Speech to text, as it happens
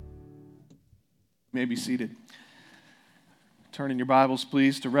You may be seated. Turn in your Bibles,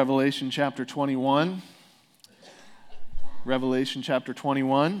 please, to Revelation chapter 21. Revelation chapter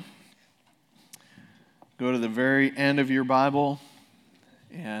 21. Go to the very end of your Bible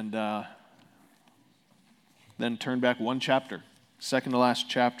and then turn back one chapter, second to last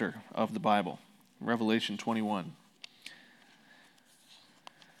chapter of the Bible, Revelation 21.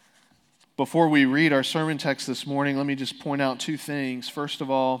 Before we read our sermon text this morning, let me just point out two things. First of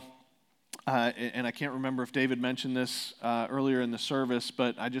all, and I can't remember if David mentioned this earlier in the service,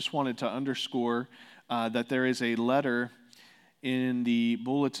 but I just wanted to underscore that there is a letter in the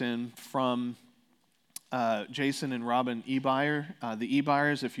bulletin from Jason and Robin Ebeyer. The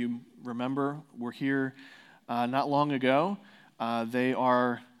Ebeyers, if you remember, were here not long ago. They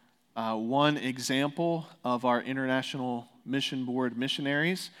are one example of our International Mission Board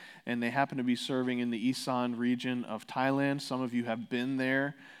missionaries, and they happen to be serving in the Isan region of Thailand. Some of you have been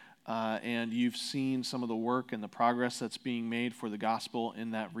there. And you've seen some of the work and the progress that's being made for the gospel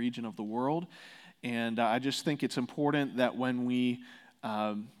in that region of the world. And I just think it's important that when we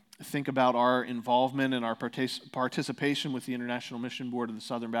think about our involvement and our participation with the International Mission Board of the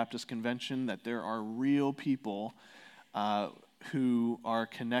Southern Baptist Convention, that there are real people who are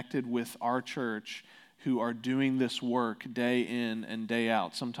connected with our church who are doing this work day in and day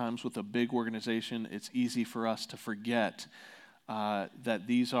out. Sometimes with a big organization, it's easy for us to forget that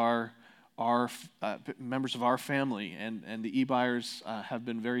these are our members of our family, and the Ebeyers have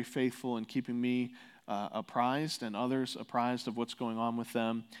been very faithful in keeping me apprised and others apprised of what's going on with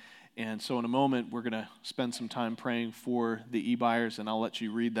them. And so in a moment, we're going to spend some time praying for the Ebeyers, and I'll let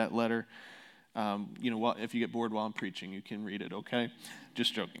you read that letter. If you get bored while I'm preaching, you can read it, okay?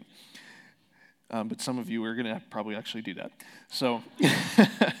 Just joking. But some of you are going to probably actually do that. So...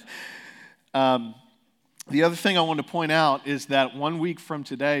 The other thing I want to point out is that 1 week from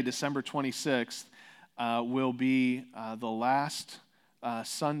today, December 26th, will be the last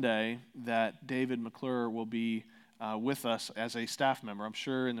Sunday that David McClure will be with us as a staff member. I'm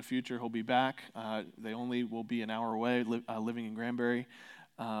sure in the future he'll be back. They only will be an hour away, living in Granbury,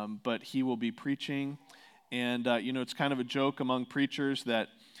 but he will be preaching. And, it's kind of a joke among preachers that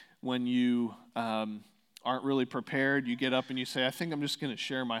when you aren't really prepared, you get up and you say, I think I'm just going to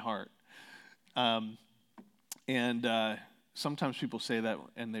share my heart. And sometimes people say that,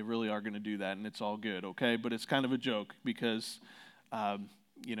 and they really are going to do that, and it's all good, okay? But it's kind of a joke because,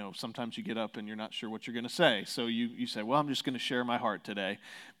 sometimes you get up and you're not sure what you're going to say. So you say, well, I'm just going to share my heart today.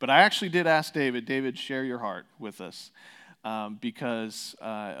 But I actually did ask David, share your heart with us because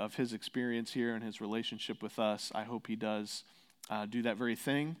of his experience here and his relationship with us. I hope he does do that very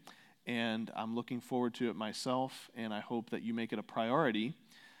thing, and I'm looking forward to it myself, and I hope that you make it a priority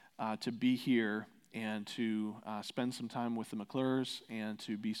to be here and to spend some time with the McClures and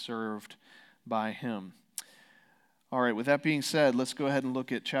to be served by him. All right, with that being said, let's go ahead and look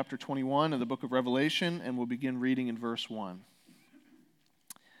at chapter 21 of the book of Revelation, and we'll begin reading in verse 1.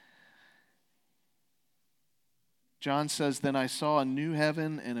 John says, Then I saw a new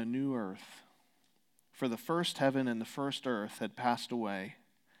heaven and a new earth, for the first heaven and the first earth had passed away,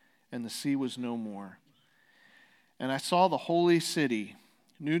 and the sea was no more. And I saw the holy city,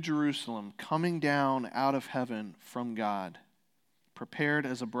 New Jerusalem, coming down out of heaven from God, prepared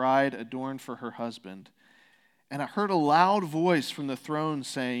as a bride adorned for her husband. And I heard a loud voice from the throne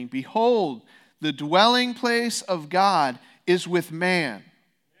saying, Behold, the dwelling place of God is with man.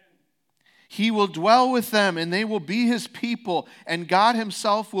 He will dwell with them, and they will be his people, and God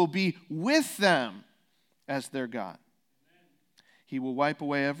himself will be with them as their God. He will wipe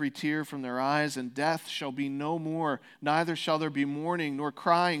away every tear from their eyes, and death shall be no more. Neither shall there be mourning, nor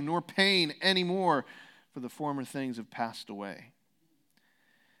crying, nor pain any more, for the former things have passed away.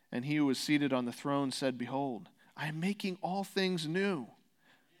 And he who was seated on the throne said, Behold, I am making all things new.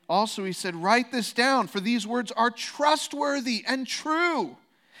 Also he said, Write this down, for these words are trustworthy and true.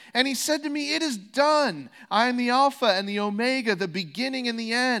 And he said to me, It is done. I am the Alpha and the Omega, the beginning and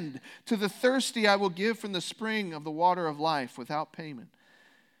the end. To the thirsty I will give from the spring of the water of life without payment.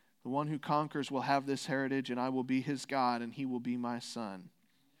 The one who conquers will have this heritage, and I will be his God, and he will be my son.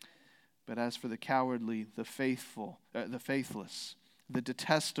 But as for the cowardly, the faithless, the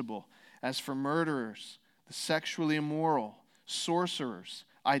detestable, as for murderers, the sexually immoral, sorcerers,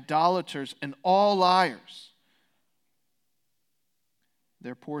 idolaters, and all liars,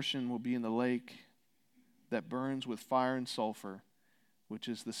 their portion will be in the lake that burns with fire and sulfur, which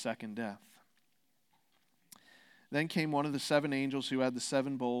is the second death. Then came one of the seven angels who had the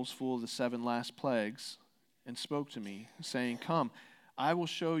seven bowls full of the seven last plagues and spoke to me, saying, Come, I will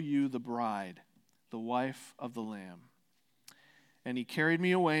show you the bride, the wife of the Lamb. And he carried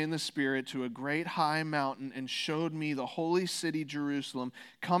me away in the Spirit to a great high mountain and showed me the holy city Jerusalem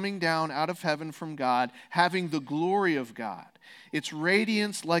coming down out of heaven from God, having the glory of God. Its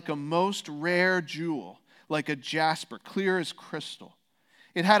radiance like a most rare jewel, like a jasper, clear as crystal.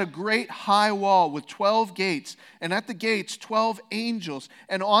 It had a great high wall with 12 gates, and at the gates 12 angels,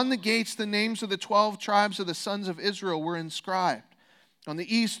 and on the gates the names of the 12 tribes of the sons of Israel were inscribed. On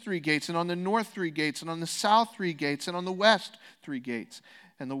the east 3 gates, and on the north 3 gates, and on the south 3 gates, and on the west 3 gates.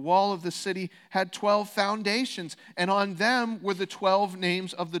 And the wall of the city had 12 foundations, and on them were the 12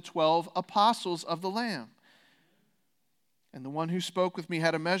 names of the 12 apostles of the Lamb. And the one who spoke with me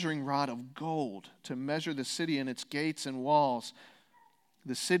had a measuring rod of gold to measure the city and its gates and walls.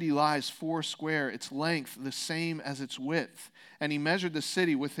 The city lies 4 square, its length the same as its width. And he measured the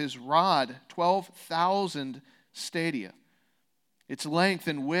city with his rod, 12,000 stadia. Its length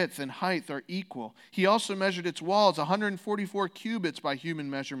and width and height are equal. He also measured its walls, 144 cubits by human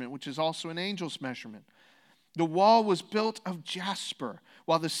measurement, which is also an angel's measurement. The wall was built of jasper,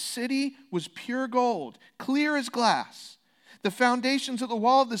 while the city was pure gold, clear as glass. The foundations of the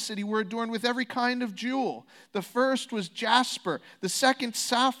wall of the city were adorned with every kind of jewel. The first was jasper, the second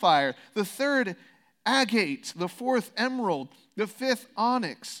sapphire, the third agate, the fourth emerald, the fifth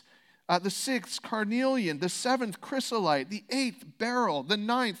onyx, the 6th carnelian, the 7th chrysolite, the 8th beryl, the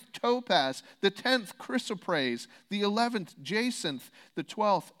 9th topaz, the 10th chrysoprase, the 11th jacinth, the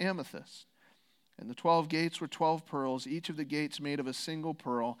 12th amethyst. And the 12 gates were 12 pearls, each of the gates made of a single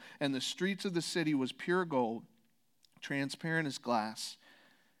pearl, and the streets of the city was pure gold, transparent as glass.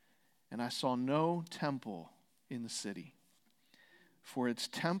 And I saw no temple in the city, for its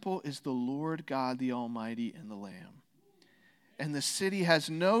temple is the Lord God the Almighty and the Lamb. And the city has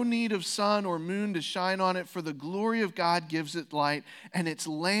no need of sun or moon to shine on it, for the glory of God gives it light, and its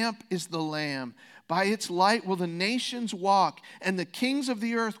lamp is the Lamb. By its light will the nations walk, and the kings of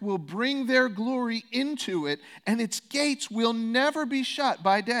the earth will bring their glory into it, and its gates will never be shut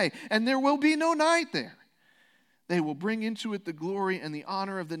by day, and there will be no night there. They will bring into it the glory and the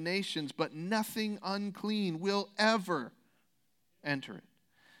honor of the nations, but nothing unclean will ever enter it,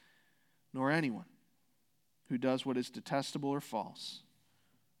 nor anyone who does what is detestable or false,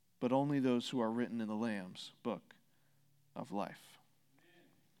 but only those who are written in the Lamb's book of life.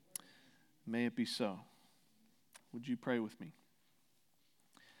 May it be so. Would you pray with me?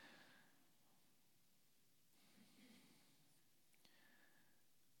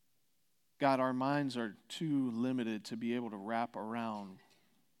 God, our minds are too limited to be able to wrap around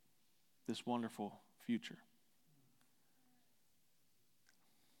this wonderful future.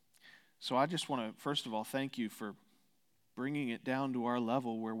 So I just want to, first of all, thank you for bringing it down to our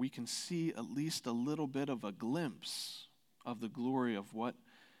level where we can see at least a little bit of a glimpse of the glory of what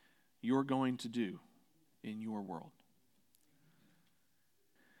you're going to do in your world.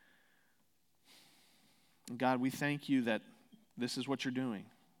 And God, we thank you that this is what you're doing.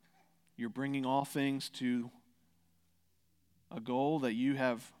 You're bringing all things to a goal that you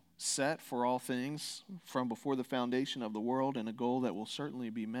have set for all things from before the foundation of the world, and a goal that will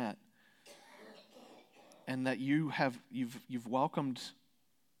certainly be met. And that you've welcomed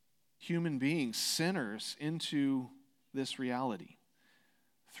human beings, sinners, into this reality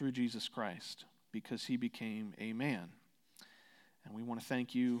through Jesus Christ, because he became a man. And we want to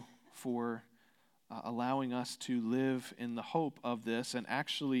thank you for allowing us to live in the hope of this and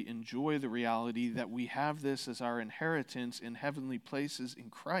actually enjoy the reality that we have this as our inheritance in heavenly places in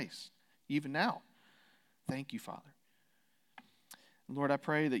Christ, even now. Thank you, Father. Lord, I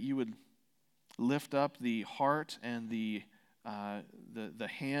pray that you would lift up the heart and the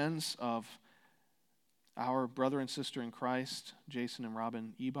hands of our brother and sister in Christ, Jason and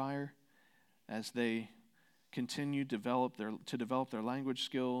Robin Ebeyer, as they continue to develop their language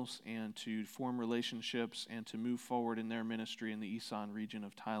skills and to form relationships and to move forward in their ministry in the Isan region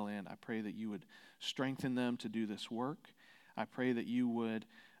of Thailand. I pray that you would strengthen them to do this work. I pray that you would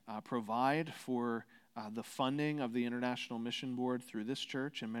provide for the funding of the International Mission Board through this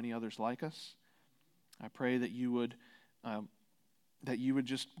church and many others like us. I pray that you would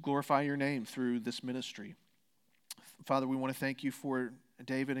just glorify your name through this ministry. Father, we want to thank you for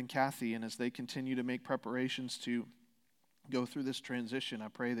David and Kathy, and as they continue to make preparations to go through this transition, I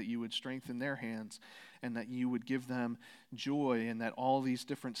pray that you would strengthen their hands and that you would give them joy, and that all these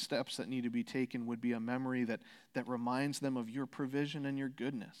different steps that need to be taken would be a memory that reminds them of your provision and your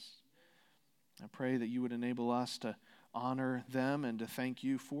goodness. I pray that you would enable us to honor them and to thank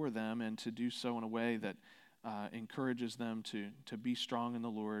you for them, and to do so in a way that encourages them to be strong in the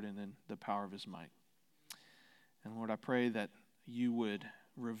Lord and in the power of his might. And Lord, I pray that you would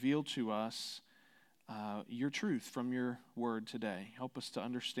reveal to us your truth from your word today. Help us to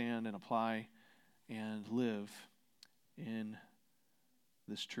understand and apply and live in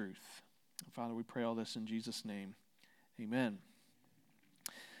this truth. Father, we pray all this in Jesus' name. Amen.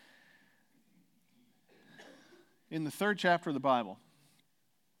 In the 3rd chapter of the Bible,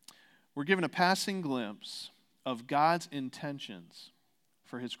 we're given a passing glimpse of God's intentions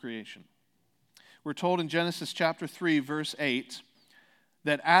for his creation. We're told in Genesis chapter 3, verse 8,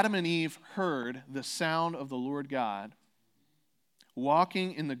 that Adam and Eve heard the sound of the Lord God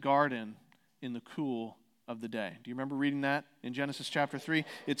walking in the garden in the cool of the day. Do you remember reading that in Genesis chapter 3?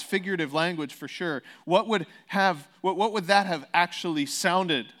 It's figurative language for sure. What would that have actually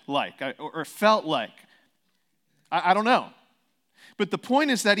sounded like or felt like? I don't know. But the point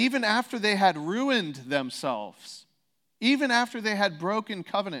is that even after they had ruined themselves, even after they had broken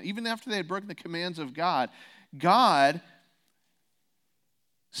covenant, even after they had broken the commands of God, God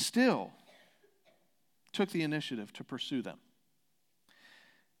still took the initiative to pursue them.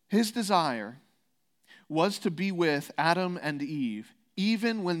 His desire was to be with Adam and Eve,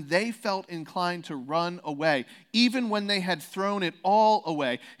 even when they felt inclined to run away, even when they had thrown it all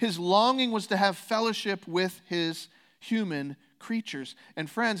away. His longing was to have fellowship with his human creatures. And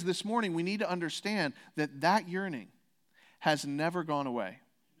friends, this morning we need to understand that yearning has never gone away.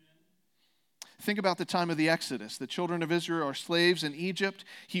 Think about the time of the Exodus. The children of Israel are slaves in Egypt.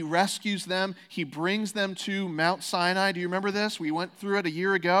 He rescues them. He brings them to Mount Sinai. Do you remember this? We went through it a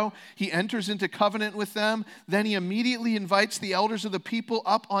year ago. He enters into covenant with them. Then he immediately invites the elders of the people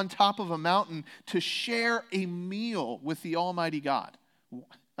up on top of a mountain to share a meal with the Almighty God.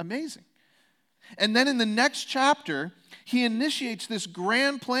 Amazing. And then in the next chapter, he initiates this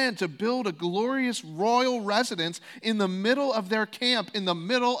grand plan to build a glorious royal residence in the middle of their camp, in the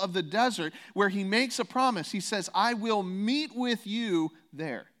middle of the desert, where he makes a promise. He says, I will meet with you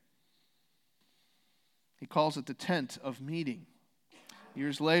there. He calls it the tent of meeting.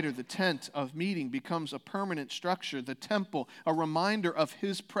 Years later, the tent of meeting becomes a permanent structure, the temple, a reminder of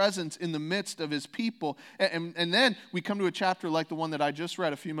his presence in the midst of his people. And then we come to a chapter like the one that I just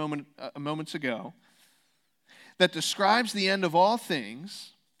read a few moments ago that describes the end of all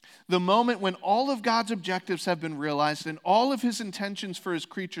things, the moment when all of God's objectives have been realized and all of his intentions for his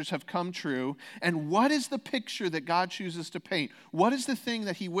creatures have come true. And what is the picture that God chooses to paint? What is the thing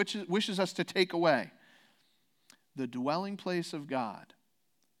that he wishes us to take away? The dwelling place of God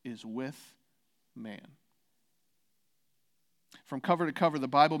is with man. From cover to cover, the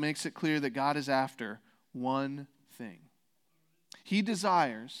Bible makes it clear that God is after one thing. He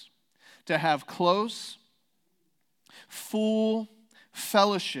desires to have close, full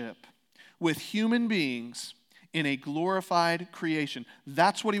fellowship with human beings in a glorified creation.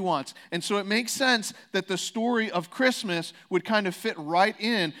 That's what he wants. And so it makes sense that the story of Christmas would kind of fit right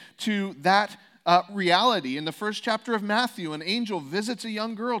in to that reality. In the 1st chapter of Matthew, an angel visits a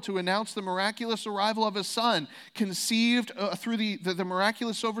young girl to announce the miraculous arrival of a son, conceived through the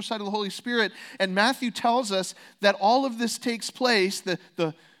miraculous oversight of the Holy Spirit. And Matthew tells us that all of this takes place,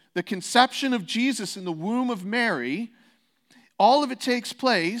 the conception of Jesus in the womb of Mary, all of it takes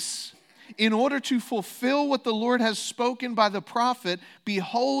place in order to fulfill what the Lord has spoken by the prophet.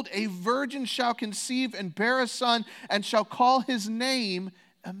 Behold, a virgin shall conceive and bear a son, and shall call his name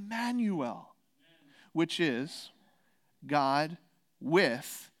Emmanuel, which is God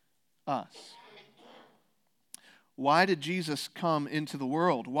with us. Why did Jesus come into the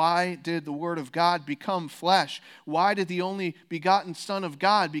world? Why did the Word of God become flesh? Why did the only begotten Son of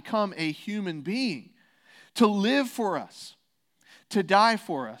God become a human being? To live for us, to die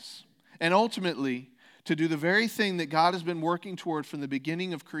for us, and ultimately to do the very thing that God has been working toward from the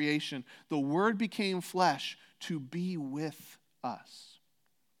beginning of creation. The Word became flesh to be with us.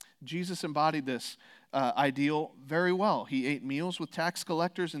 Jesus embodied this ideal very well. He ate meals with tax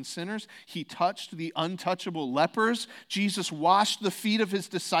collectors and sinners. He touched the untouchable lepers. Jesus washed the feet of his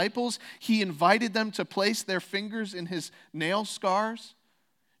disciples. He invited them to place their fingers in his nail scars.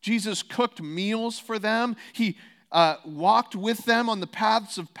 Jesus cooked meals for them. He walked with them on the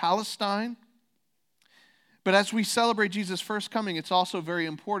paths of Palestine. But as we celebrate Jesus' first coming, it's also very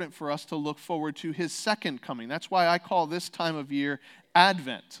important for us to look forward to his second coming. That's why I call this time of year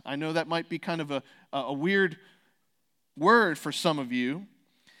Advent. I know that might be kind of a weird word for some of you,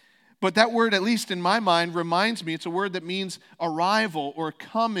 but that word, at least in my mind, reminds me, it's a word that means arrival or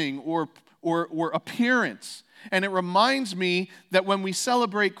coming or appearance. And it reminds me that when we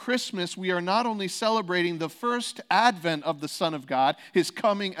celebrate Christmas, we are not only celebrating the first advent of the Son of God, his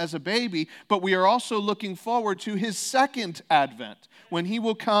coming as a baby, but we are also looking forward to his second advent, when he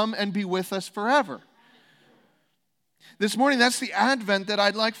will come and be with us forever. This morning, that's the Advent that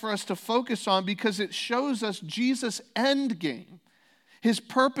I'd like for us to focus on because it shows us Jesus' end game, his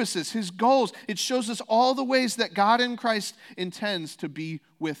purposes, his goals. It shows us all the ways that God in Christ intends to be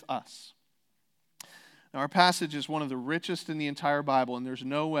with us. Now, our passage is one of the richest in the entire Bible, and there's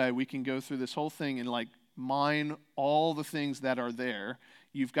no way we can go through this whole thing and mine all the things that are there.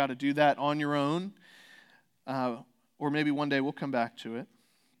 You've got to do that on your own, or maybe one day we'll come back to it.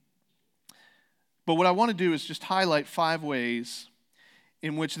 But what I want to do is just highlight 5 ways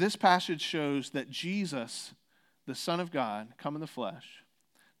in which this passage shows that Jesus, the Son of God, come in the flesh,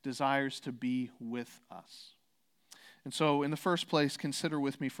 desires to be with us. And so, in the first place, consider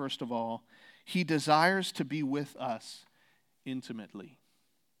with me, first of all, he desires to be with us intimately.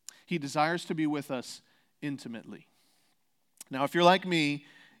 He desires to be with us intimately. Now, if you're like me,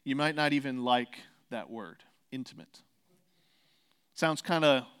 you might not even like that word, intimate. Sounds kind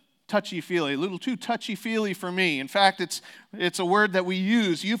of touchy-feely, a little too touchy-feely for me. In fact, it's a word that we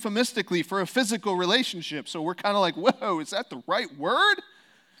use euphemistically for a physical relationship. So we're kind of like, whoa, is that the right word?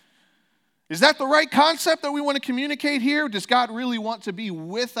 Is that the right concept that we want to communicate here? Does God really want to be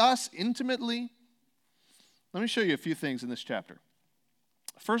with us intimately? Let me show you a few things in this chapter.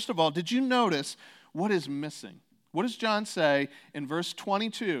 First of all, did you notice what is missing? What does John say in verse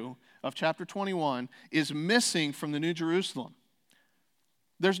 22 of chapter 21 is missing from the New Jerusalem?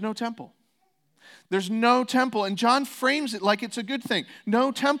 There's no temple. There's no temple, and John frames it like it's a good thing.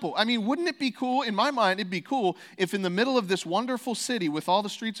 No temple. I mean, wouldn't it be cool? In my mind, it'd be cool if in the middle of this wonderful city with all the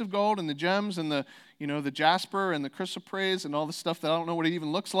streets of gold and the gems and the jasper and the chrysoprase and all the stuff that I don't know what it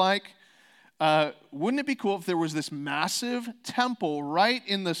even looks like, wouldn't it be cool if there was this massive temple right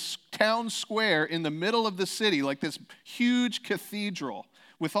in the town square in the middle of the city, like this huge cathedral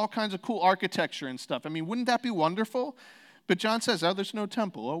with all kinds of cool architecture and stuff? I mean, wouldn't that be wonderful? But John says, oh, there's no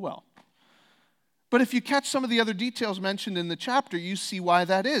temple. Oh, well. But if you catch some of the other details mentioned in the chapter, you see why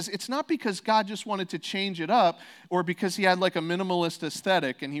that is. It's not because God just wanted to change it up or because he had like a minimalist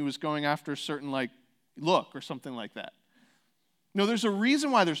aesthetic and he was going after a certain look or something like that. No, there's a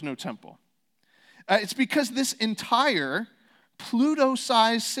reason why there's no temple. It's because this entire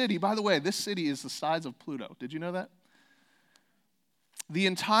Pluto-sized city, by the way, this city is the size of Pluto. Did you know that? The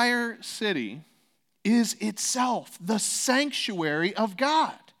entire city is itself the sanctuary of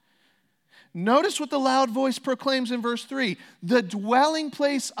God. Notice what the loud voice proclaims in verse 3. The dwelling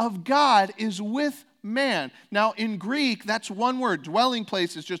place of God is with man. Now, in Greek, that's one word. Dwelling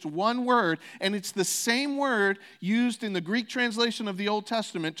place is just one word, and it's the same word used in the Greek translation of the Old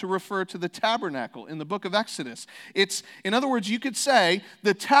Testament to refer to the tabernacle in the book of Exodus. In other words, you could say,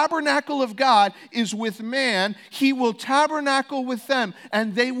 the tabernacle of God is with man. He will tabernacle with them,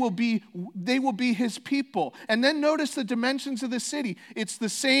 and they will be his people. And then notice the dimensions of the city. It's the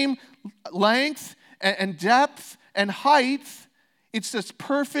same length and depth and height. It's this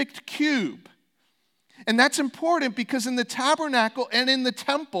perfect cube. And that's important because in the tabernacle and in the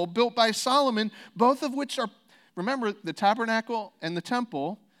temple built by Solomon, both of which are, remember, the tabernacle and the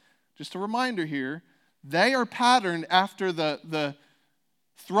temple, just a reminder here, they are patterned after the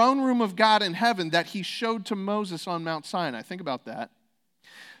throne room of God in heaven that he showed to Moses on Mount Sinai. Think about that.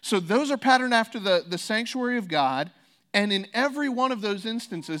 So those are patterned after the sanctuary of God. And in every one of those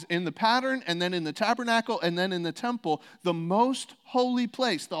instances, in the pattern and then in the tabernacle and then in the temple, the most holy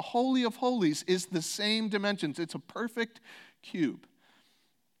place, the Holy of Holies, is the same dimensions. It's a perfect cube.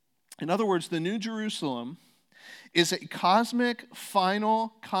 In other words, the New Jerusalem is a cosmic,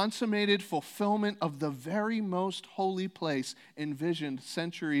 final, consummated fulfillment of the very most holy place envisioned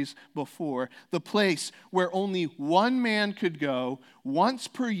centuries before. The place where only one man could go once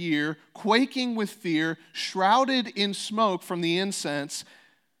per year, quaking with fear, shrouded in smoke from the incense.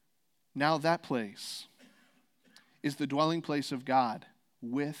 Now that place is the dwelling place of God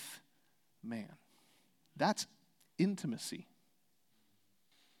with man. That's intimacy.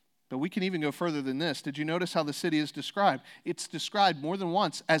 But we can even go further than this. Did you notice how the city is described? It's described more than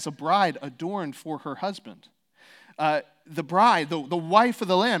once as a bride adorned for her husband. The bride, the wife of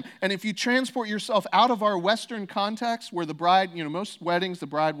the Lamb. And if you transport yourself out of our Western context where the bride, most weddings, the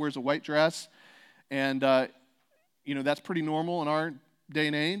bride wears a white dress. And, that's pretty normal in our day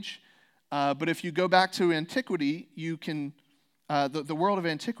and age. But if you go back to antiquity, you can... the world of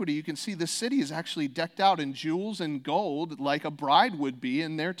antiquity, you can see the city is actually decked out in jewels and gold like a bride would be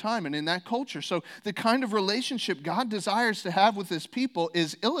in their time and in that culture. So the kind of relationship God desires to have with his people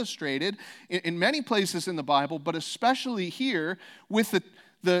is illustrated in many places in the Bible, but especially here with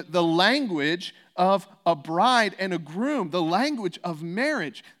the language of a bride and a groom, the language of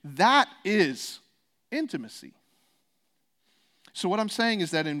marriage. That is intimacy. So what I'm saying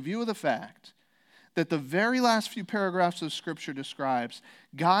is that in view of the fact that the very last few paragraphs of Scripture describes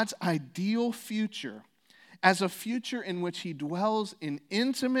God's ideal future as a future in which he dwells in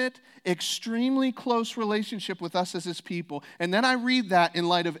intimate, extremely close relationship with us as his people. And then I read that in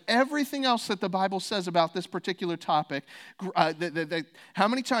light of everything else that the Bible says about this particular topic, how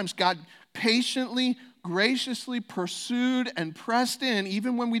many times God patiently, graciously pursued and pressed in,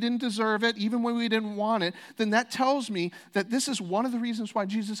 even when we didn't deserve it, even when we didn't want it, then that tells me that this is one of the reasons why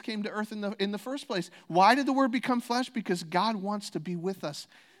Jesus came to earth in the first place. Why did the Word become flesh? Because God wants to be with us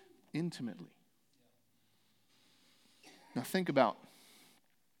intimately. Now think about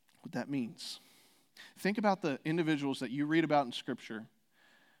what that means. Think about the individuals that you read about in Scripture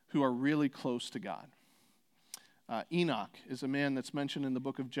who are really close to God. Enoch is a man that's mentioned in the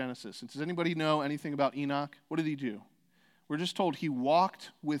book of Genesis. Does anybody know anything about Enoch? What did he do? We're just told he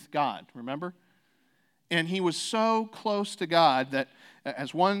walked with God, remember? And he was so close to God that,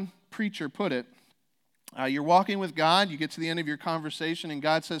 as one preacher put it, you're walking with God, you get to the end of your conversation, and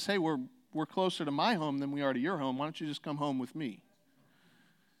God says, hey, we're closer to my home than we are to your home. Why don't you just come home with me?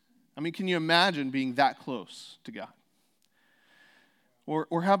 I mean, can you imagine being that close to God?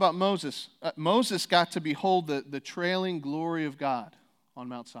 Or how about Moses? Moses got to behold the trailing glory of God on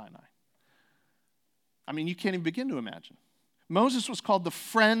Mount Sinai. I mean, you can't even begin to imagine. Moses was called the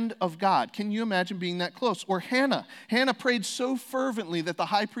friend of God. Can you imagine being that close? Or Hannah. Hannah prayed so fervently that the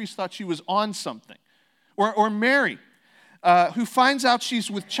high priest thought she was on something. Or Mary, who finds out she's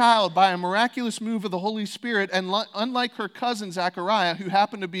with child by a miraculous move of the Holy Spirit, and unlike her cousin Zechariah, who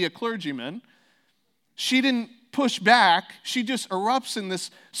happened to be a clergyman, she didn't push back. She just erupts in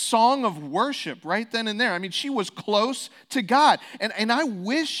this song of worship right then and there. I mean, she was close to God. And I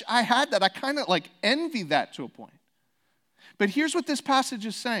wish I had that. I kind of envy that to a point. But here's what this passage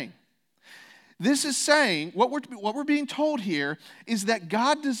is saying. This is saying, what we're being told here is that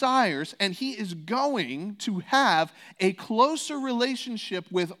God desires, and he is going to have a closer relationship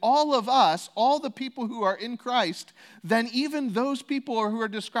with all of us, all the people who are in Christ, than even those people who are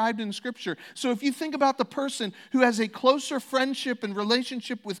described in Scripture. So if you think about the person who has a closer friendship and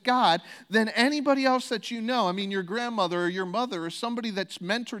relationship with God than anybody else that you know, I mean your grandmother or your mother or somebody that's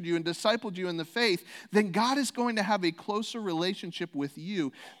mentored you and discipled you in the faith, then God is going to have a closer relationship with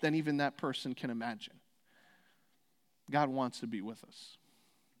you than even that person can imagine. God wants to be with us.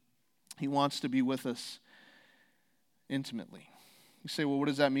 He wants to be with us intimately. You say, well, what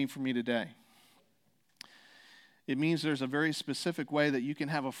does that mean for me today? It means there's a very specific way that you can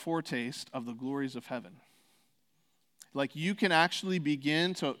have a foretaste of the glories of heaven. Like you can actually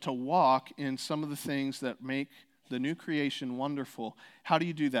begin to walk in some of the things that make the new creation wonderful. How do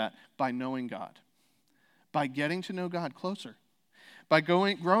you do that? By knowing God. By getting to know God closer. By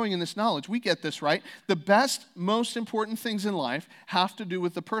growing in this knowledge. We get this, right? The best, most important things in life have to do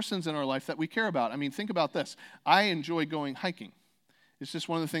with the persons in our life that we care about. I mean, think about this. I enjoy going hiking. It's just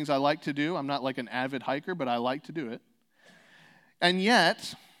one of the things I like to do. I'm not like an avid hiker, but I like to do it. And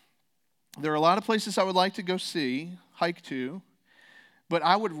yet, there are a lot of places I would like to go see, hike to, but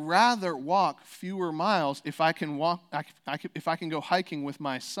I would rather walk fewer miles if I can go hiking with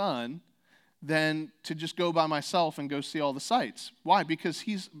my son than to just go by myself and go see all the sights. Why? Because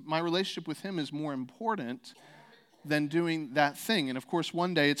my relationship with him is more important than doing that thing. And of course,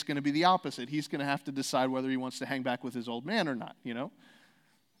 one day it's going to be the opposite. He's going to have to decide whether he wants to hang back with his old man or not, you know?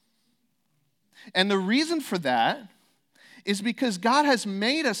 And the reason for that is because God has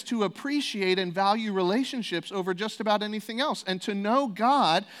made us to appreciate and value relationships over just about anything else. And to know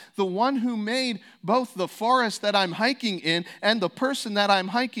God, the one who made both the forest that I'm hiking in and the person that I'm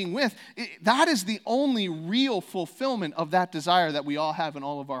hiking with, that is the only real fulfillment of that desire that we all have in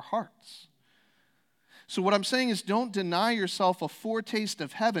all of our hearts. So what I'm saying is, don't deny yourself a foretaste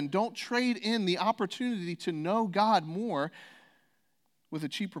of heaven. Don't trade in the opportunity to know God more with a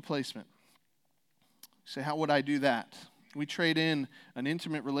cheap replacement. You say, how would I do that? We trade in an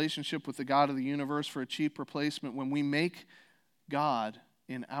intimate relationship with the God of the universe for a cheap replacement when we make God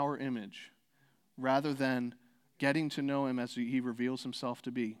in our image rather than getting to know him as he reveals himself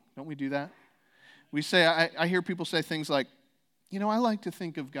to be. Don't we do that? We say, I hear people say things like, I like to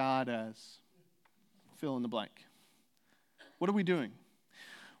think of God as fill in the blank. What are we doing?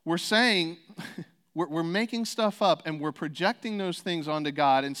 We're saying, we're making stuff up and we're projecting those things onto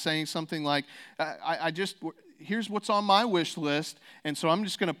God and saying something like, here's what's on my wish list, and so I'm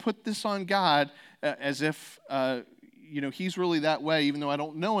just going to put this on God as if he's really that way, even though I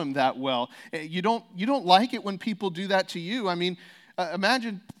don't know him that well. You don't like it when people do that to you. I mean,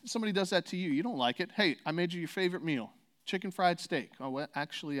 imagine somebody does that to you. You don't like it. Hey, I made you your favorite meal, chicken fried steak. Oh, well,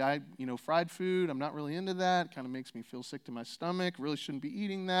 actually, fried food, I'm not really into that. It kind of makes me feel sick to my stomach. Really shouldn't be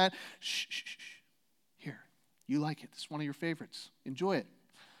eating that. Shh, shh, shh. You like it. It's one of your favorites. Enjoy it.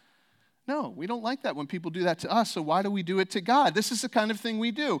 No, we don't like that when people do that to us, so why do we do it to God? This is the kind of thing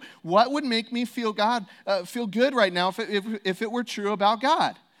we do. What would make me feel good right now if it were true about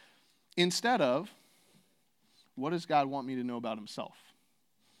God? Instead of, what does God want me to know about himself?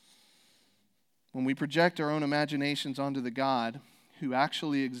 When we project our own imaginations onto the God who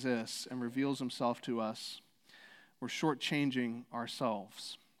actually exists and reveals himself to us, we're shortchanging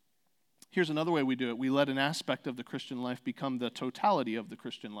ourselves. Here's another way we do it. We let an aspect of the Christian life become the totality of the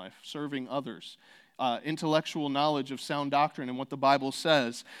Christian life, serving others, intellectual knowledge of sound doctrine and what the Bible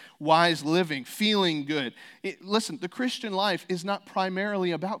says, wise living, feeling good. Listen, the Christian life is not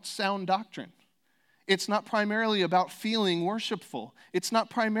primarily about sound doctrine. It's not primarily about feeling worshipful. It's not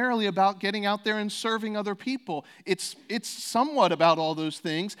primarily about getting out there and serving other people. It's somewhat about all those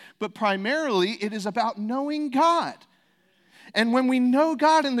things, but primarily it is about knowing God. And when we know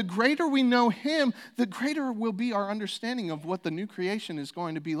God and the greater we know him, the greater will be our understanding of what the new creation is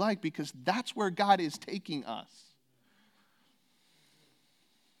going to be like, because that's where God is taking us.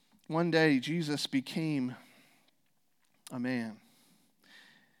 One day, Jesus became a man.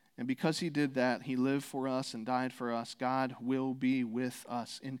 And because he did that, he lived for us and died for us. God will be with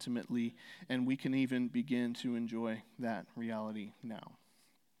us intimately, and we can even begin to enjoy that reality now.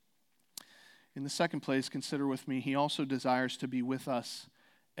 In the second place, consider with me, he also desires to be with us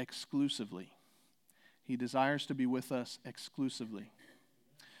exclusively. He desires to be with us exclusively.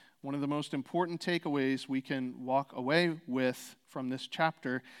 One of the most important takeaways we can walk away with from this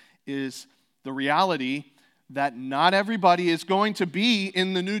chapter is the reality that not everybody is going to be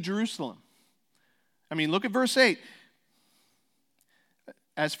in the New Jerusalem. I mean, look at verse 8.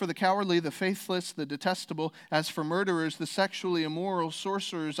 As for the cowardly, the faithless, the detestable, as for murderers, the sexually immoral,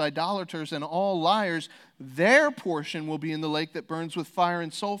 sorcerers, idolaters, and all liars, their portion will be in the lake that burns with fire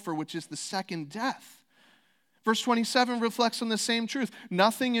and sulfur, which is the second death. Verse 27 reflects on the same truth.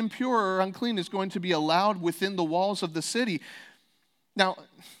 Nothing impure or unclean is going to be allowed within the walls of the city. Now,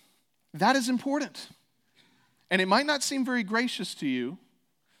 that is important. And it might not seem very gracious to you.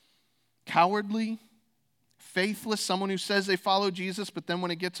 Cowardly, faithless, someone who says they follow Jesus, but then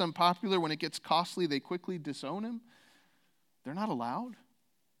when it gets unpopular, when it gets costly, they quickly disown him. They're not allowed.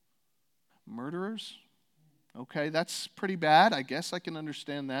 Murderers, okay, that's pretty bad. I guess I can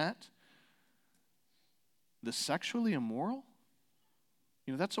understand that. The sexually immoral,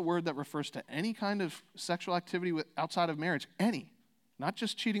 that's a word that refers to any kind of sexual activity outside of marriage. Any, not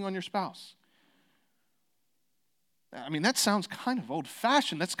just cheating on your spouse. I mean, that sounds kind of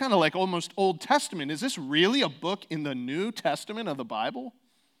old-fashioned. That's kind of like almost Old Testament. Is this really a book in the New Testament of the Bible?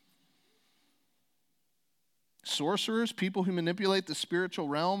 Sorcerers, people who manipulate the spiritual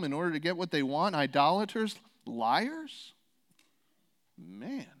realm in order to get what they want, idolaters, liars?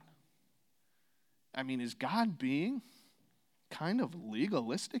 Man. I mean, is God being kind of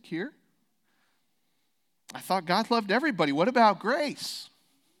legalistic here? I thought God loved everybody. What about grace?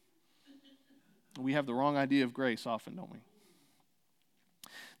 We have the wrong idea of grace often, don't we?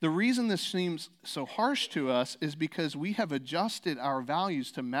 The reason this seems so harsh to us is because we have adjusted our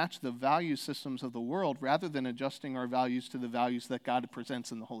values to match the value systems of the world rather than adjusting our values to the values that God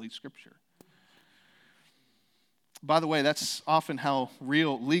presents in the Holy Scripture. By the way, that's often how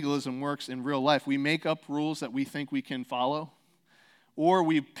real legalism works in real life. We make up rules that we think we can follow, or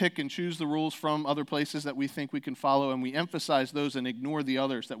we pick and choose the rules from other places that we think we can follow, and we emphasize those and ignore the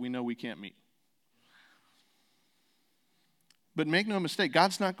others that we know we can't meet. But make no mistake,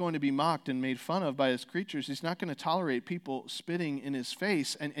 God's not going to be mocked and made fun of by his creatures. He's not going to tolerate people spitting in his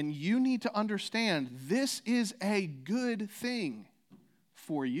face. And you need to understand this is a good thing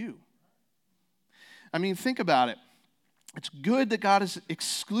for you. I mean, think about it. It's good that God is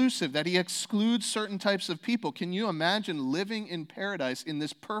exclusive, that he excludes certain types of people. Can you imagine living in paradise in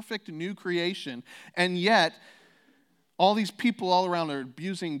this perfect new creation, and yet all these people all around are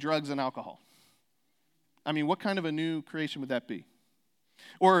abusing drugs and alcohol? I mean, what kind of a new creation would that be?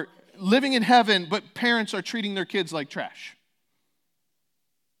 Or living in heaven, but parents are treating their kids like trash.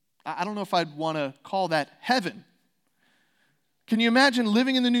 I don't know if I'd want to call that heaven. Can you imagine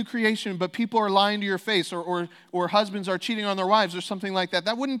living in the new creation, but people are lying to your face, or husbands are cheating on their wives or something like that?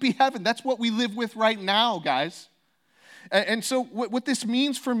 That wouldn't be heaven. That's what we live with right now, guys. And so what this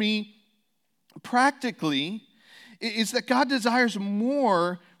means for me practically is that God desires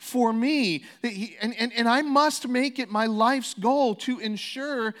more for me. And I must make it my life's goal to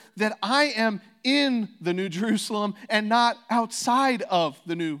ensure that I am in the New Jerusalem and not outside of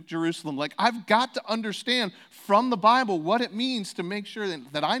the New Jerusalem. Like, I've got to understand from the Bible what it means to make sure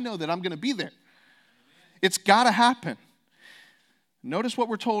that I know that I'm going to be there. It's got to happen. Notice what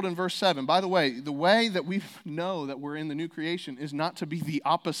we're told in verse 7. By the way that we know that we're in the new creation is not to be the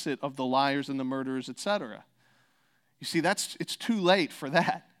opposite of the liars and the murderers, etc. You see, it's too late for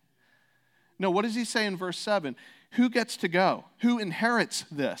that. No, what does he say in verse 7? Who gets to go? Who inherits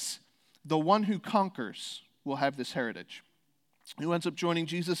this? The one who conquers will have this heritage. Who ends up joining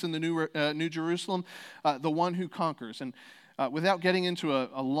Jesus in the New Jerusalem? The one who conquers. And without getting into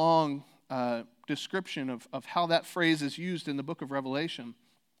a long description of how that phrase is used in the book of Revelation,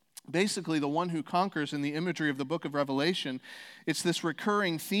 basically the one who conquers in the imagery of the book of Revelation, it's this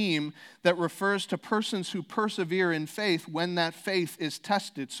recurring theme that refers to persons who persevere in faith when that faith is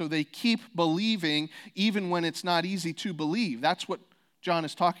tested. So they keep believing even when it's not easy to believe. That's what John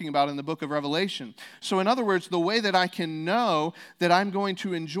is talking about in the book of Revelation. So in other words, the way that I can know that I'm going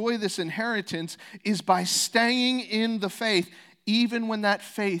to enjoy this inheritance is by staying in the faith even when that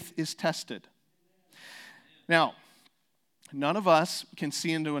faith is tested. Now, none of us can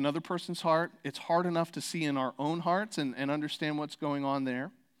see into another person's heart. It's hard enough to see in our own hearts and understand what's going on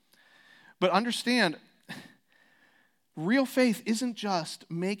there. But understand, real faith isn't just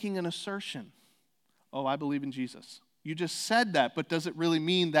making an assertion. Oh, I believe in Jesus. You just said that, but does it really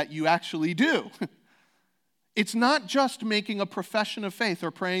mean that you actually do? It's not just making a profession of faith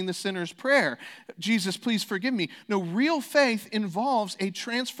or praying the sinner's prayer. Jesus, please forgive me. No, real faith involves a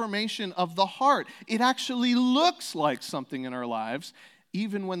transformation of the heart. It actually looks like something in our lives,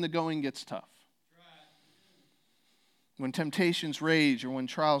 even when the going gets tough. When temptations rage or when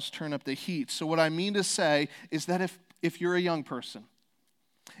trials turn up the heat. So what I mean to say is that if you're a young person,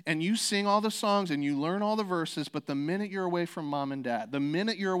 and you sing all the songs and you learn all the verses, but the minute you're away from mom and dad, the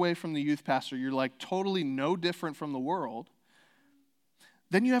minute you're away from the youth pastor, you're like totally no different from the world,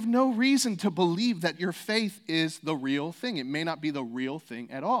 then you have no reason to believe that your faith is the real thing. It may not be the real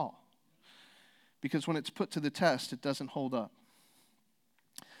thing at all. Because when it's put to the test, it doesn't hold up.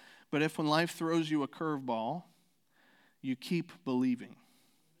 But if when life throws you a curveball, you keep believing.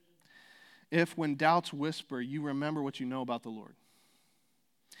 If when doubts whisper, you remember what you know about the Lord.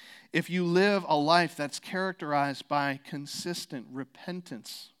 If you live a life that's characterized by consistent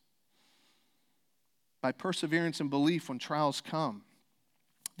repentance, by perseverance and belief when trials come,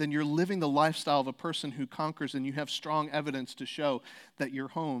 then you're living the lifestyle of a person who conquers, and you have strong evidence to show that your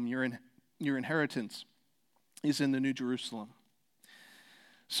home, your inheritance, is in the New Jerusalem.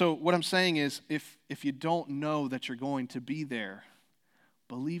 So what I'm saying is, if you don't know that you're going to be there,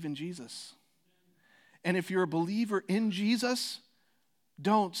 believe in Jesus. And if you're a believer in Jesus,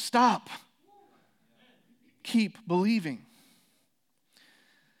 don't stop. Keep believing.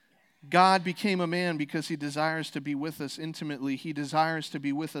 God became a man because he desires to be with us intimately. He desires to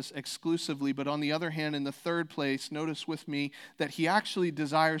be with us exclusively. But on the other hand, in the third place, notice with me that he actually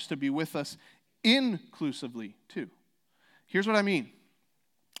desires to be with us inclusively too. Here's what I mean.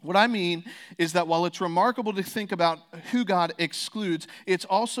 What I mean is that while it's remarkable to think about who God excludes, it's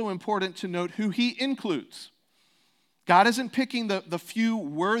also important to note who he includes. God isn't picking the few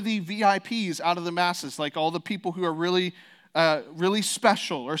worthy VIPs out of the masses, like all the people who are really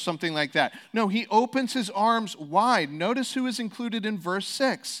special or something like that. No, he opens his arms wide. Notice who is included in verse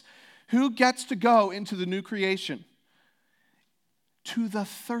 6. Who gets to go into the new creation? To the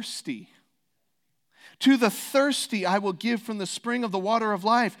thirsty. To the thirsty I will give from the spring of the water of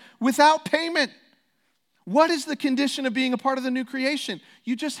life without payment. What is the condition of being a part of the new creation?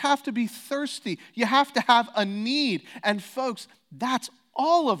 You just have to be thirsty. You have to have a need. And folks, that's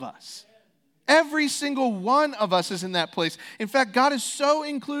all of us. Every single one of us is in that place. In fact, God is so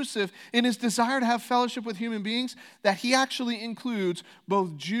inclusive in his desire to have fellowship with human beings that he actually includes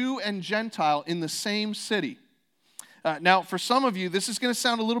both Jew and Gentile in the same city. Now, for some of you, this is going to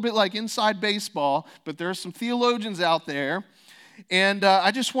sound a little bit like inside baseball, but there are some theologians out there. And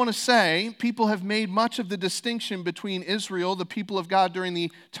I just want to say, people have made much of the distinction between Israel, the people of God during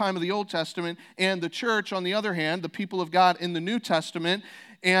the time of the Old Testament, and the church, on the other hand, the people of God in the New Testament.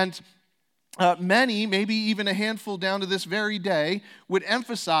 And many, maybe even a handful down to this very day, would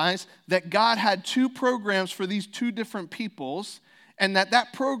emphasize that God had two programs for these two different peoples, and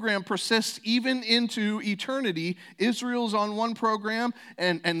that program persists even into eternity. Israel's on one program,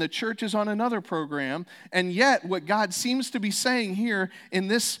 and the church is on another program. And yet, what God seems to be saying here in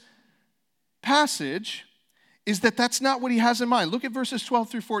this passage is that that's not what he has in mind. Look at verses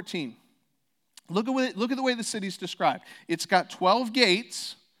 12 through 14. Look at the way the city's described. It's got 12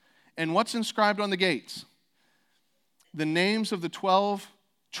 gates, and what's inscribed on the gates? The names of the 12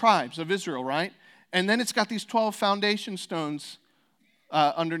 tribes of Israel, right? And then it's got these 12 foundation stones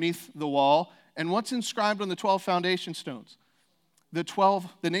underneath the wall. And what's inscribed on the 12 foundation stones? The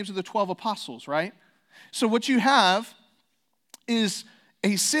names of the 12 apostles, right? So what you have is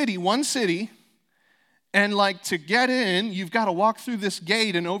a city, one city, and like to get in, you've got to walk through this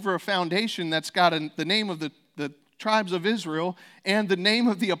gate and over a foundation that's got the name of the tribes of Israel and the name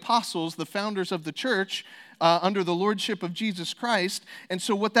of the apostles, the founders of the church, under the lordship of Jesus Christ. And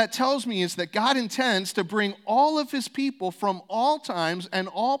so what that tells me is that God intends to bring all of his people from all times and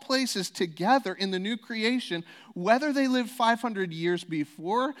all places together in the new creation, whether they lived 500 years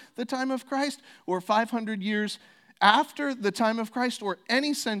before the time of Christ or 500 years after the time of Christ or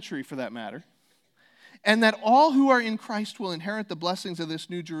any century for that matter. And that all who are in Christ will inherit the blessings of this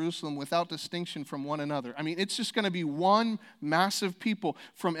new Jerusalem without distinction from one another. I mean, it's just going to be one massive people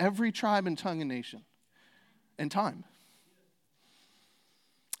from every tribe and tongue and nation and time.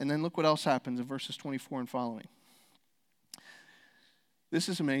 And then look what else happens in verses 24 and following. This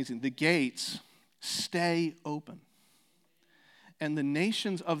is amazing. The gates stay open. And the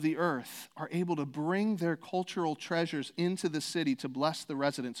nations of the earth are able to bring their cultural treasures into the city to bless the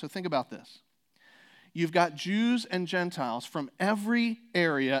residents. So think about this. You've got Jews and Gentiles from every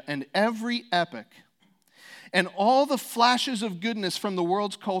area and every epoch. And all the flashes of goodness from the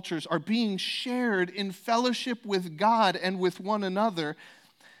world's cultures are being shared in fellowship with God and with one another.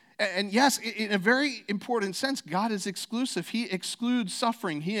 And yes, in a very important sense, God is exclusive. He excludes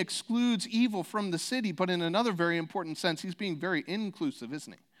suffering. He excludes evil from the city. But in another very important sense, he's being very inclusive,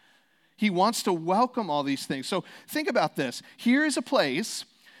 isn't he? He wants to welcome all these things. So think about this. Here is a place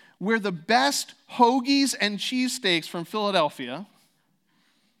where the best hoagies and cheesesteaks from Philadelphia,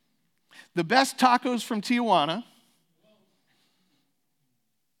 the best tacos from Tijuana,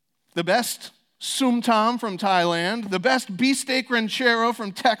 the best sum tam from Thailand, the best beefsteak ranchero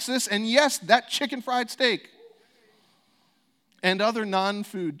from Texas, and yes, that chicken fried steak, and other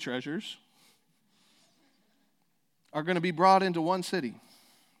non-food treasures are going to be brought into one city,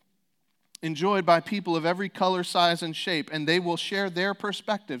 enjoyed by people of every color, size, and shape, and they will share their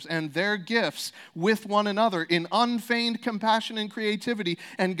perspectives and their gifts with one another in unfeigned compassion and creativity,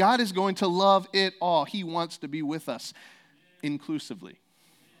 and God is going to love it all. He wants to be with us inclusively.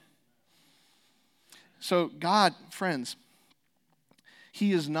 So God, friends,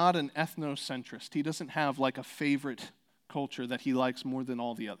 he is not an ethnocentrist. He doesn't have like a favorite culture that he likes more than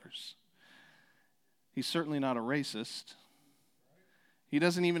all the others. He's certainly not a racist. He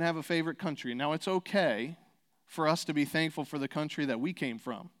doesn't even have a favorite country. Now, it's okay for us to be thankful for the country that we came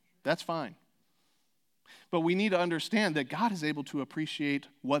from. That's fine. But we need to understand that God is able to appreciate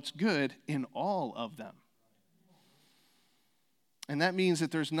what's good in all of them. And that means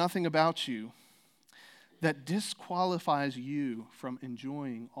that there's nothing about you that disqualifies you from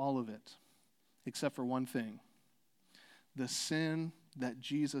enjoying all of it, except for one thing: the sin that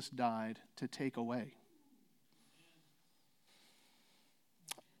Jesus died to take away.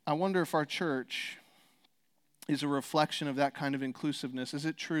 I wonder if our church is a reflection of that kind of inclusiveness. Is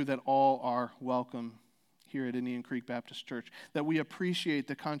it true that all are welcome here at Indian Creek Baptist Church? That we appreciate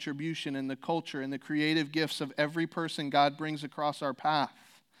the contribution and the culture and the creative gifts of every person God brings across our path?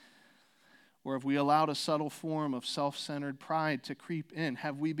 Or have we allowed a subtle form of self-centered pride to creep in?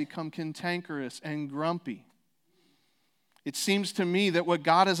 Have we become cantankerous and grumpy? It seems to me that what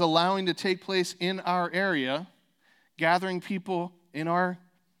God is allowing to take place in our area, gathering people in our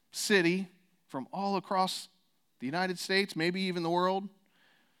city from all across the United States, maybe even the world,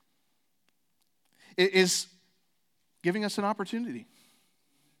 is giving us an opportunity.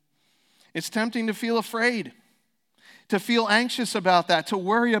 It's tempting to feel afraid, to feel anxious about that, to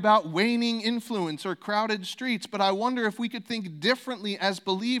worry about waning influence or crowded streets. But I wonder if we could think differently as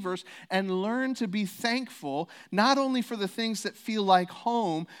believers and learn to be thankful, not only for the things that feel like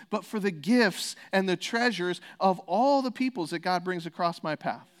home, but for the gifts and the treasures of all the peoples that God brings across my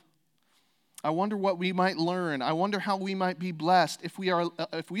path. I wonder what we might learn. I wonder how we might be blessed if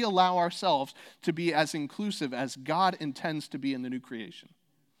we allow ourselves to be as inclusive as God intends to be in the new creation.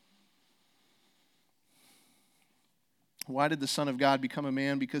 Why did the Son of God become a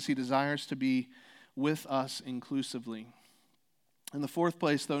man? Because he desires to be with us inclusively. In the fourth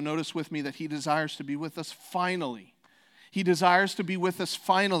place, though, notice with me that he desires to be with us finally. He desires to be with us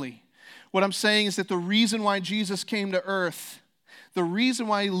finally. What I'm saying is that the reason why Jesus came to earth, the reason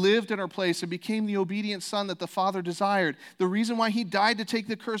why he lived in our place and became the obedient son that the Father desired, the reason why he died to take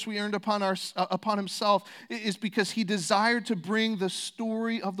the curse we earned upon himself is because he desired to bring the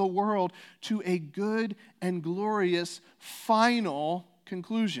story of the world to a good and glorious final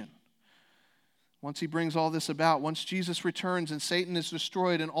conclusion. Once he brings all this about, once Jesus returns and Satan is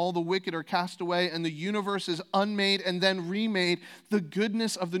destroyed and all the wicked are cast away and the universe is unmade and then remade, the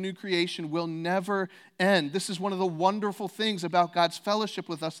goodness of the new creation will never end. This is one of the wonderful things about God's fellowship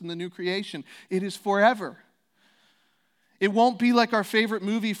with us in the new creation. It is forever. It won't be like our favorite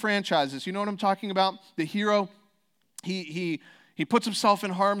movie franchises. You know what I'm talking about? The hero, he puts himself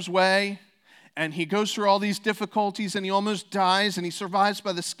in harm's way, and he goes through all these difficulties, and he almost dies, and he survives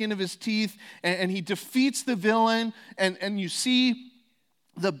by the skin of his teeth, and he defeats the villain, and you see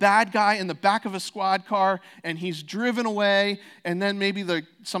the bad guy in the back of a squad car, and he's driven away, and then maybe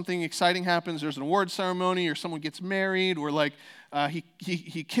something exciting happens. There's an award ceremony, or someone gets married, or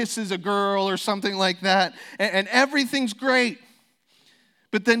he kisses a girl or something like that, and everything's great.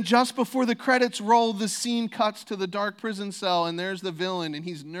 But then just before the credits roll, the scene cuts to the dark prison cell, and there's the villain, and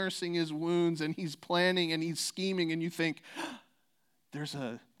he's nursing his wounds, and he's planning, and he's scheming, and you think, there's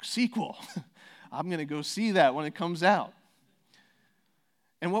a sequel. I'm going to go see that when it comes out.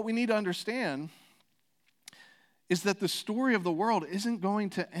 And what we need to understand is that the story of the world isn't going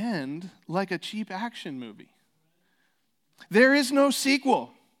to end like a cheap action movie. There is no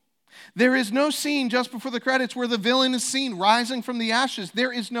sequel. There is no scene just before the credits where the villain is seen rising from the ashes.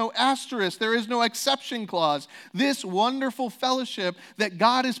 There is no asterisk. There is no exception clause. This wonderful fellowship that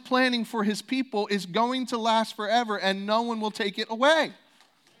God is planning for his people is going to last forever, and no one will take it away.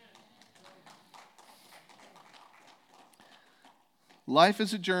 Life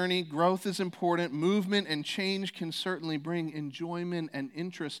is a journey, growth is important, movement and change can certainly bring enjoyment and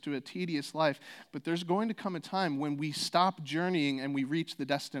interest to a tedious life, but there's going to come a time when we stop journeying and we reach the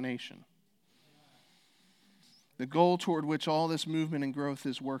destination. The goal toward which all this movement and growth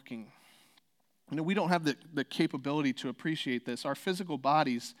is working. You know, we don't have the capability to appreciate this. Our physical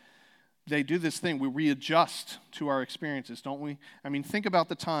bodies, they do this thing. We readjust to our experiences, don't we? I mean, think about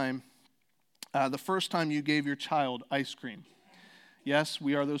the first time you gave your child ice cream. Yes,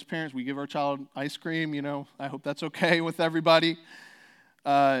 we are those parents. We give our child ice cream, I hope that's okay with everybody.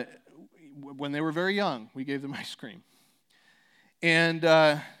 When they were very young, we gave them ice cream. And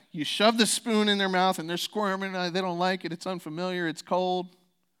you shove the spoon in their mouth, and they're squirming. They don't like it. It's unfamiliar. It's cold.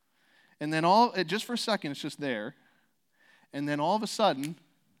 And then just for a second, it's just there. And then all of a sudden,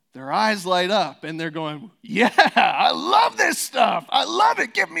 their eyes light up, and they're going, yeah, I love this stuff. I love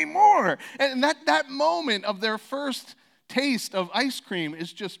it. Give me more. And that moment of their first taste of ice cream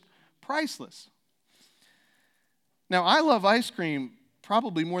is just priceless. Now, I love ice cream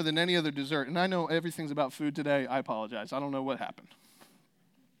probably more than any other dessert, and I know everything's about food today. I apologize. I don't know what happened.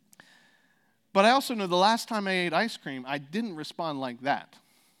 But I also know the last time I ate ice cream, I didn't respond like that.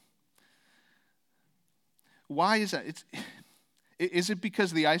 Why is that? Is it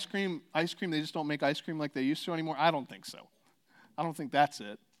because the ice cream, they just don't make ice cream like they used to anymore? I don't think so. I don't think that's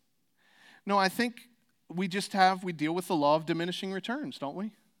it. No, I think we deal with the law of diminishing returns, don't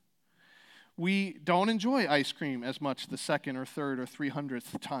we? We don't enjoy ice cream as much the second or third or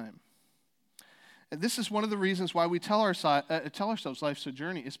 300th time. And this is one of the reasons why we tell ourselves life's a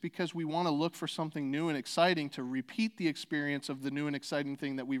journey. It's because we want to look for something new and exciting to repeat the experience of the new and exciting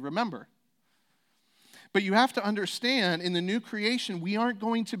thing that we remember. But you have to understand, in the new creation, we aren't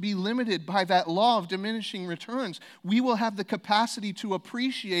going to be limited by that law of diminishing returns. We will have the capacity to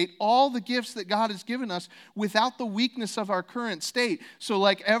appreciate all the gifts that God has given us without the weakness of our current state. So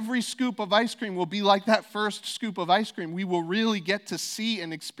like every scoop of ice cream will be like that first scoop of ice cream. We will really get to see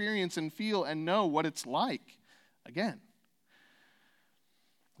and experience and feel and know what it's like again.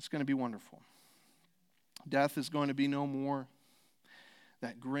 It's going to be wonderful. Death is going to be no more.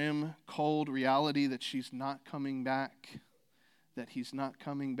 That grim, cold reality that she's not coming back, that he's not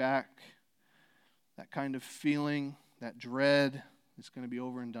coming back, that kind of feeling, that dread is going to be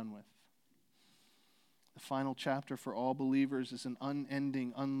over and done with. The final chapter for all believers is an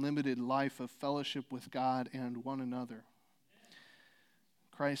unending, unlimited life of fellowship with God and one another.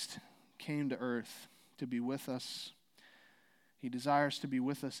 Christ came to earth to be with us. He desires to be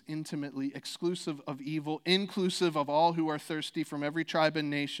with us intimately, exclusive of evil, inclusive of all who are thirsty from every tribe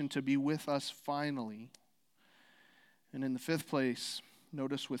and nation, to be with us finally. And in the fifth place,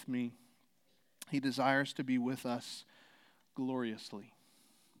 notice with me, he desires to be with us gloriously.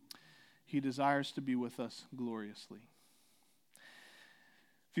 He desires to be with us gloriously.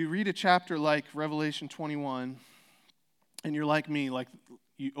 If you read a chapter like Revelation 21, and you're like me, like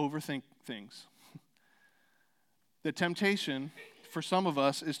you overthink things, the temptation for some of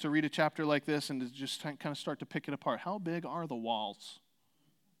us is to read a chapter like this and to just kind of start to pick it apart. How big are the walls?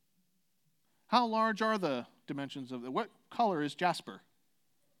 How large are the dimensions of it? What color is jasper?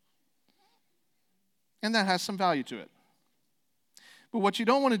 And that has some value to it. But what you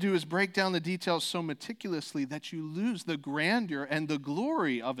don't want to do is break down the details so meticulously that you lose the grandeur and the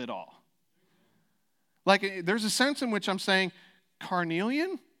glory of it all. Like, there's a sense in which I'm saying,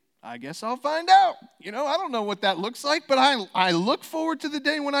 carnelian? I guess I'll find out. I don't know what that looks like, but I look forward to the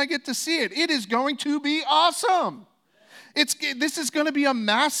day when I get to see it. It is going to be awesome. This is going to be a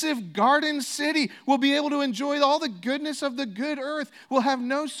massive garden city. We'll be able to enjoy all the goodness of the good earth. We'll have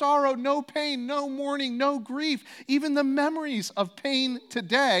no sorrow, no pain, no mourning, no grief. Even the memories of pain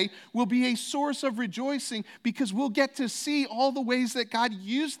today will be a source of rejoicing because we'll get to see all the ways that God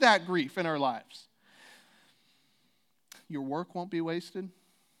used that grief in our lives. Your work won't be wasted.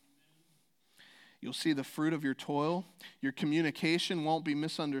 You'll see the fruit of your toil. Your communication won't be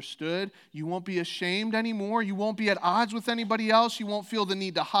misunderstood. You won't be ashamed anymore. You won't be at odds with anybody else. You won't feel the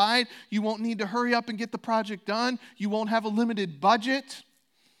need to hide. You won't need to hurry up and get the project done. You won't have a limited budget.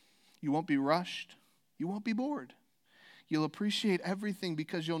 You won't be rushed. You won't be bored. You'll appreciate everything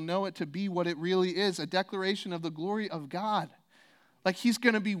because you'll know it to be what it really is, a declaration of the glory of God. Like He's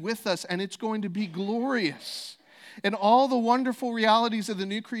going to be with us and it's going to be glorious. And all the wonderful realities of the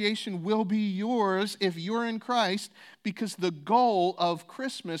new creation will be yours if you're in Christ, because the goal of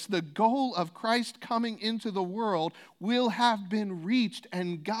Christmas, the goal of Christ coming into the world will have been reached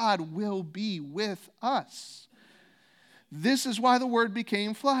and God will be with us. This is why the Word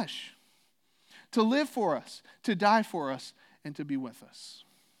became flesh, to live for us, to die for us, and to be with us.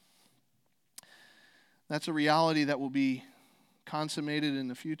 That's a reality that will be consummated in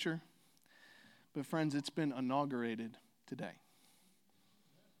the future. But friends, it's been inaugurated today.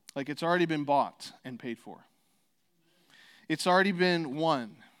 Like it's already been bought and paid for. It's already been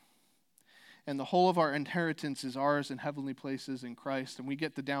won. And the whole of our inheritance is ours in heavenly places in Christ. And we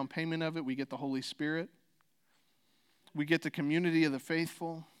get the down payment of it. We get the Holy Spirit. We get the community of the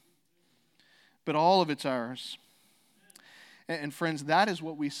faithful. But all of it's ours. And friends, that is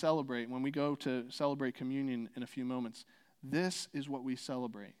what we celebrate when we go to celebrate communion in a few moments. This is what we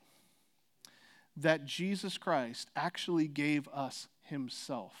celebrate. That Jesus Christ actually gave us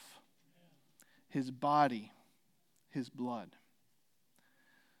Himself, His body, His blood,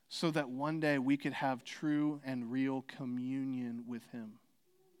 so that one day we could have true and real communion with Him.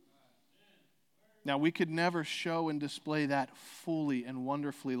 Now, we could never show and display that fully and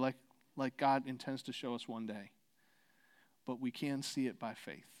wonderfully like God intends to show us one day, but we can see it by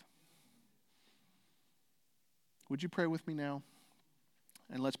faith. Would you pray with me now?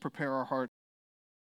 And let's prepare our hearts.